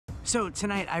So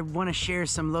tonight I want to share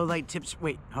some low light tips.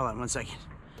 Wait, hold on one second.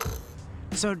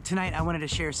 So tonight I wanted to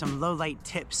share some low light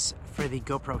tips for the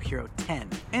GoPro Hero 10.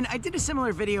 And I did a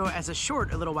similar video as a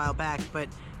short a little while back, but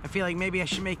I feel like maybe I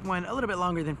should make one a little bit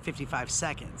longer than 55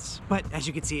 seconds. But as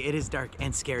you can see, it is dark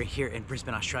and scary here in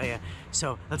Brisbane, Australia.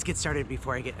 So let's get started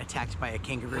before I get attacked by a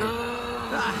kangaroo.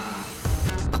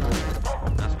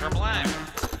 Mr. Black.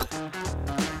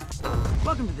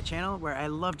 Welcome to the channel where I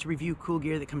love to review cool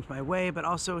gear that comes my way, but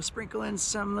also sprinkle in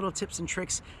some little tips and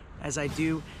tricks as I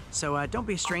do. So don't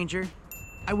be a stranger.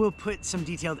 I will put some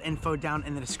detailed info down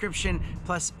in the description,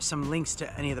 plus some links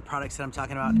to any of the products that I'm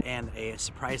talking about and a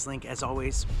surprise link as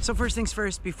always. So first things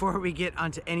first, before we get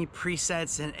onto any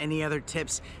presets and any other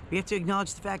tips, we have to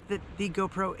acknowledge the fact that the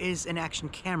GoPro is an action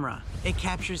camera. It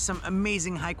captures some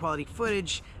amazing high quality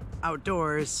footage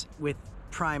outdoors with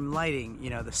prime lighting, you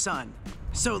know, the sun.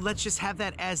 So let's just have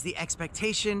that as the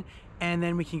expectation, and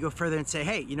then we can go further and say,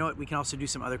 hey, you know what, we can also do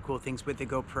some other cool things with the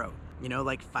GoPro. You know,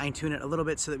 like fine tune it a little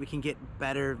bit so that we can get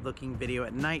better looking video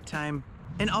at nighttime.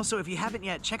 And also, if you haven't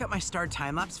yet, check out my Star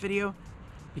time-lapse video,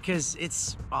 because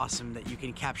it's awesome that you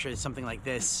can capture something like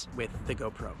this with the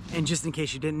GoPro. And just in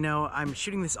case you didn't know, I'm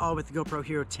shooting this all with the GoPro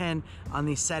Hero 10 on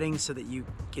these settings so that you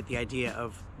get the idea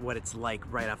of what it's like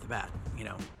right off the bat, you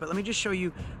know. But let me just show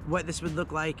you what this would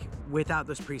look like without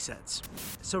those presets.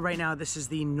 So right now, this is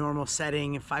the normal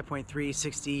setting, 5.3,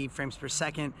 60 frames per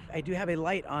second. I do have a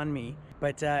light on me,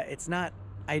 but it's not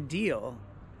ideal.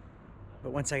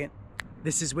 But one second.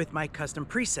 This is with my custom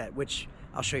preset, which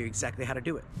I'll show you exactly how to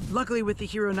do it. Luckily with the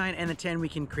Hero 9 and the 10, we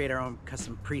can create our own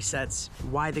custom presets.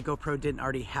 Why the GoPro didn't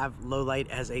already have low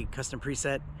light as a custom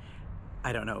preset,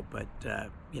 I don't know, but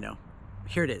you know,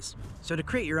 here it is. So to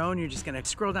create your own, you're just gonna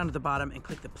scroll down to the bottom and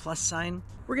click the plus sign.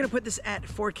 We're gonna put this at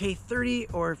 4K 30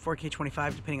 or 4K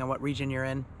 25, depending on what region you're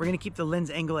in. We're gonna keep the lens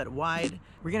angle at wide.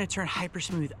 We're gonna turn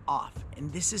HYPERSMOOTH off.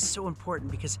 And this is so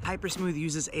important because HYPERSMOOTH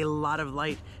uses a lot of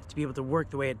light to be able to work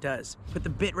the way it does. Put the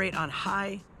bitrate on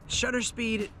high. Shutter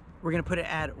speed, we're gonna put it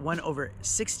at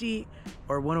 1/60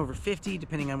 or 1/50,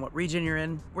 depending on what region you're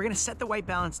in. We're gonna set the white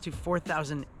balance to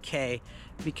 4000K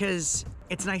because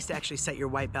it's nice to actually set your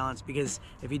white balance, because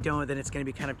if you don't, then it's gonna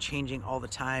be kind of changing all the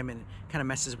time and kind of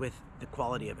messes with the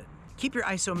quality of it. Keep your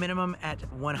ISO minimum at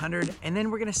 100, and then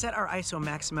we're gonna set our ISO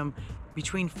maximum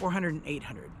between 400 and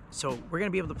 800. So we're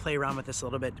gonna be able to play around with this a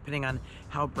little bit, depending on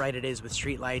how bright it is with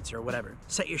street lights or whatever.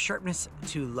 Set your sharpness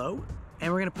to low,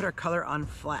 and we're gonna put our color on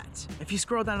flat. If you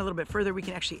scroll down a little bit further, we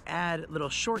can actually add little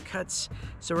shortcuts.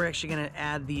 So we're actually gonna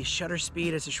add the shutter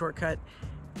speed as a shortcut,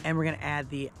 and we're gonna add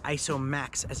the ISO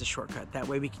max as a shortcut. That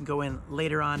way we can go in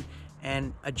later on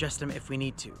and adjust them if we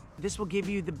need to. This will give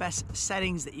you the best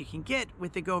settings that you can get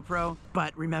with the GoPro,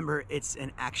 but remember, it's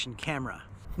an action camera.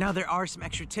 Now there are some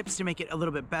extra tips to make it a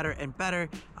little bit better and better.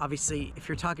 Obviously, if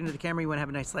you're talking to the camera, you wanna have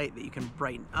a nice light that you can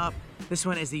brighten up. This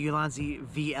one is the Ulanzi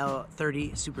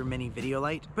VL30 Super Mini Video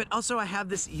Light. But also I have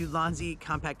this Ulanzi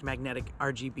Compact Magnetic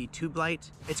RGB Tube Light.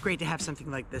 It's great to have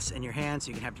something like this in your hand so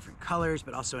you can have different colors,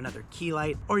 but also another key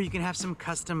light, or you can have some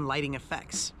custom lighting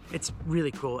effects. It's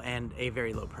really cool and a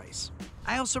very low price.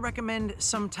 I also recommend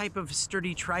some type of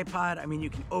sturdy tripod. I mean, you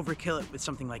can overkill it with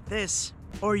something like this,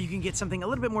 or you can get something a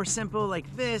little bit more simple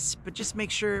like this, but just make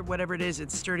sure whatever it is,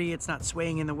 it's sturdy, it's not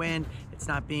swaying in the wind, it's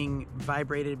not being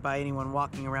vibrated by anyone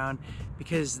walking around,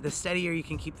 because the steadier you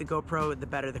can keep the GoPro, the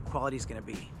better the quality is gonna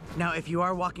be. Now, if you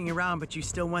are walking around, but you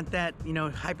still want that, you know,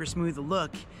 HYPERSMOOTH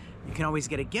look, you can always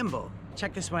get a gimbal.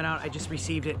 Check this one out. I just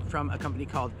received it from a company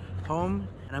called Home,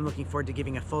 and I'm looking forward to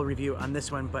giving a full review on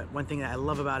this one. But one thing that I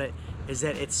love about it is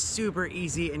that it's super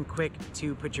easy and quick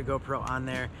to put your GoPro on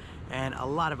there, and a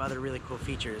lot of other really cool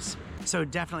features. So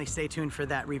definitely stay tuned for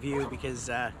that review, because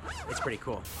it's pretty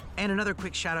cool. And another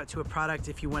quick shout out to a product.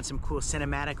 If you want some cool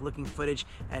cinematic looking footage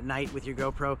at night with your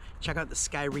GoPro, check out the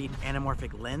Skyread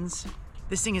anamorphic lens.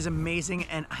 This thing is amazing,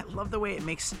 and I love the way it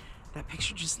makes that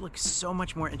picture just looks so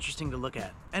much more interesting to look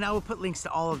at. And I will put links to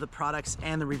all of the products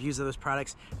and the reviews of those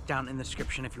products down in the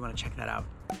description if you want to check that out.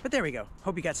 But there we go.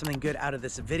 Hope you got something good out of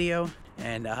this video.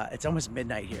 And it's almost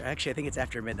midnight here. Actually, I think it's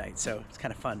after midnight, so it's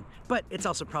kind of fun. But it's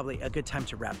also probably a good time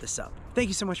to wrap this up. Thank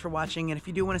you so much for watching. And if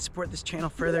you do want to support this channel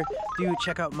further, do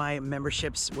check out my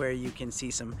memberships, where you can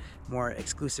see some more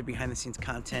exclusive behind the scenes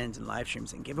content and live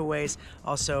streams and giveaways.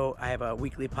 Also, I have a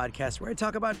weekly podcast where I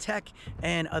talk about tech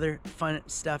and other fun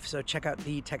stuff. So check out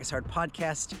the Tech is Hard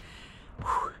podcast.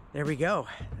 Whew, there we go.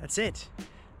 That's it.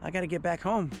 I got to get back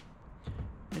home.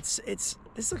 This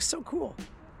looks so cool.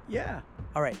 Yeah.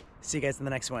 All right. See you guys in the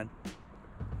next one.